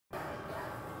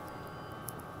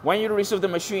When you receive the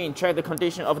machine, check the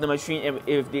condition of the machine,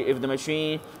 if the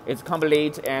machine is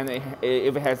complete and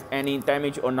if it has any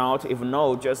damage or not. If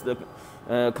no, just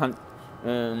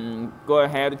go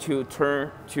ahead to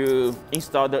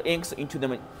install the inks into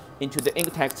the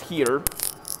ink text here.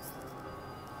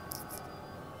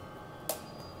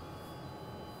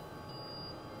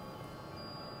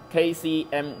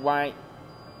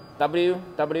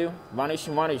 KCMYWW vanish.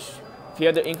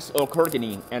 Here the inks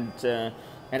accordingly, and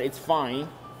it's fine.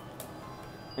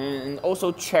 And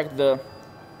also check the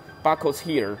barcodes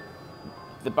here.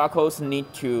 The barcodes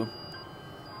need to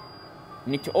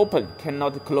open,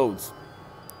 cannot close.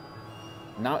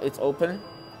 Now it's open.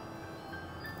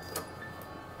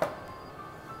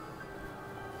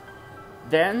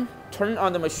 Then turn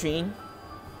on the machine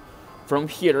from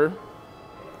here.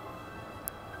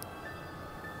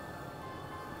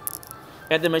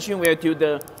 And the machine will do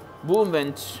the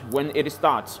movement when it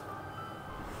starts.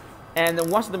 And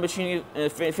once the machine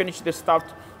finishes the start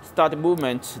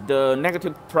movement, the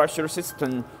negative pressure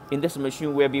system in this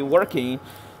machine will be working.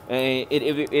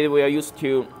 It will use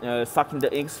to suck in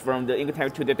the inks from the ink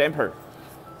tank to the damper.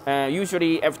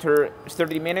 Usually after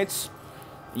 30 minutes,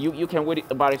 you can wait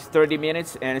about 30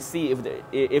 minutes and see if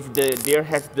there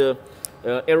has the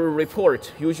error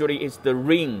report. Usually it's the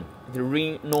ring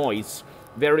noise,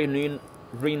 very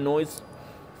ring noise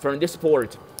from this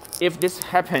port. If this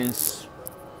happens,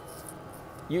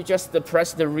 you just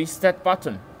press the reset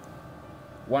button.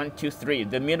 1, 2, 3,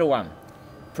 the middle one.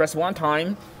 Press one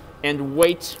time and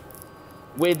wait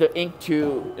with the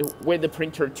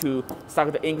printer to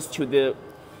suck the inks to the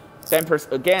dampers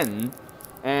again.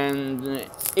 And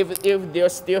if there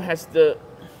still has the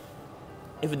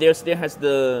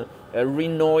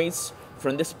ring noise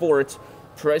from this port,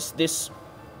 press this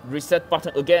reset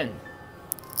button again.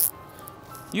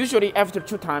 Usually after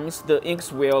 2 times, the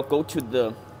inks will go to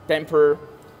the damper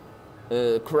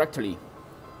correctly.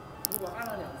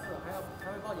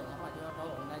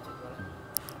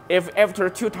 If after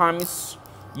 2 times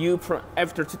you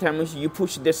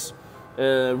push this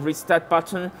reset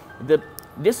button,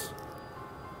 this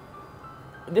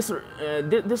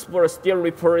will still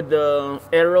report the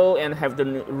error and have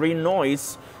the ring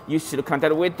noise. You should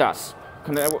contact with us.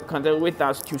 Contact with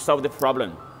us to solve the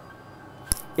problem.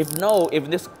 If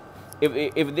this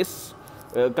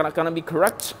gonna be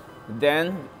correct,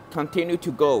 then continue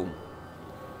to go.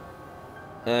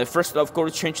 First, of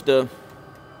course, change the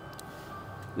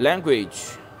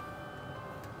language.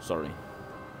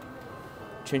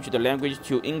 Change the language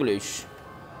to English.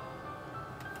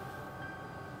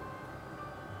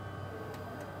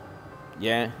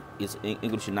 Yeah, it's in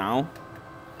English now.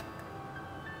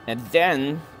 And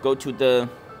then go to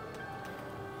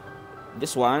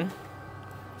this one.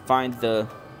 Find the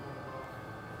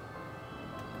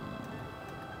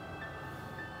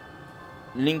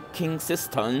linking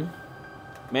system,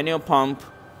 manual pump.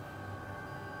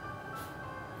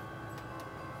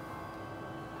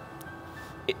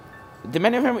 The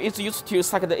manual pump is used to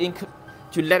suck the ink,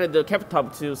 to let the cap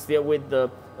top to stay with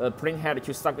the print head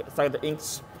to suck the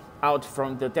inks out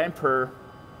from the damper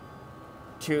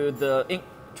to the ink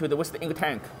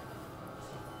tank.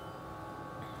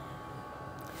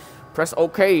 Press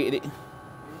OK.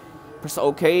 Press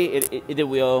OK. It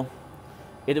will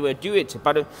do it.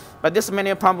 But this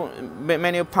manual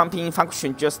pumping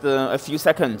function just a few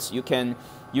seconds. You can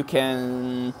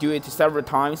do it several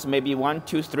times, maybe 1,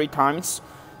 2, 3 times,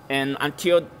 and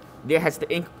until there has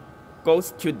the ink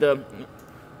goes to the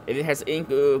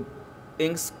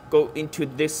inks go into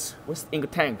this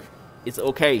ink tank. It's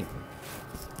okay.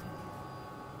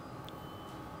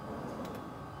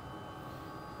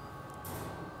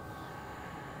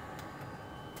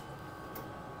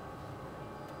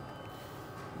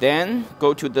 Then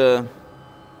go to the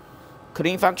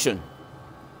clean function.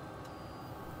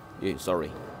 Yeah,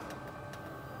 sorry.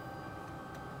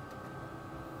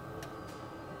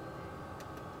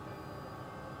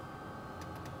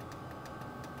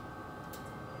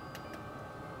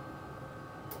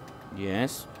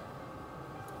 Yes.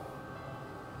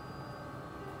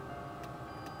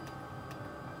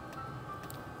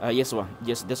 Yes,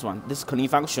 this one. This clean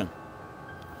function.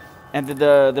 And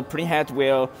the print head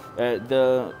will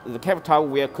the cap top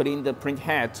will clean the print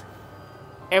head.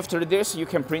 After this, you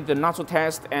can print the nozzle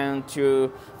test and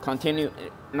to continue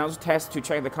nozzle test to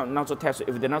check the nozzle test.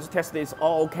 If the nozzle test is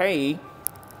all okay,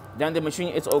 then the machine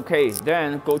is okay.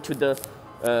 Then go to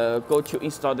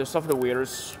install the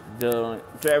softwares, the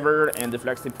driver and the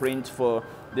flexi print for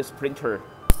this printer.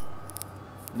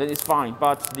 Then it's fine.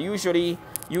 But usually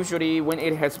when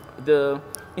it has the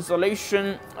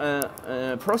installation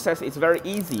process is very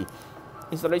easy.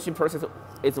 installation process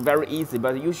is very easy,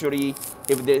 but usually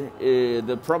if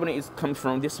the problem comes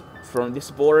from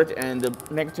this board and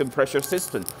the negative pressure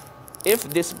system, if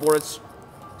this board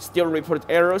still report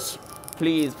errors,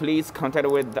 please contact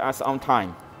with us on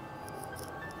time.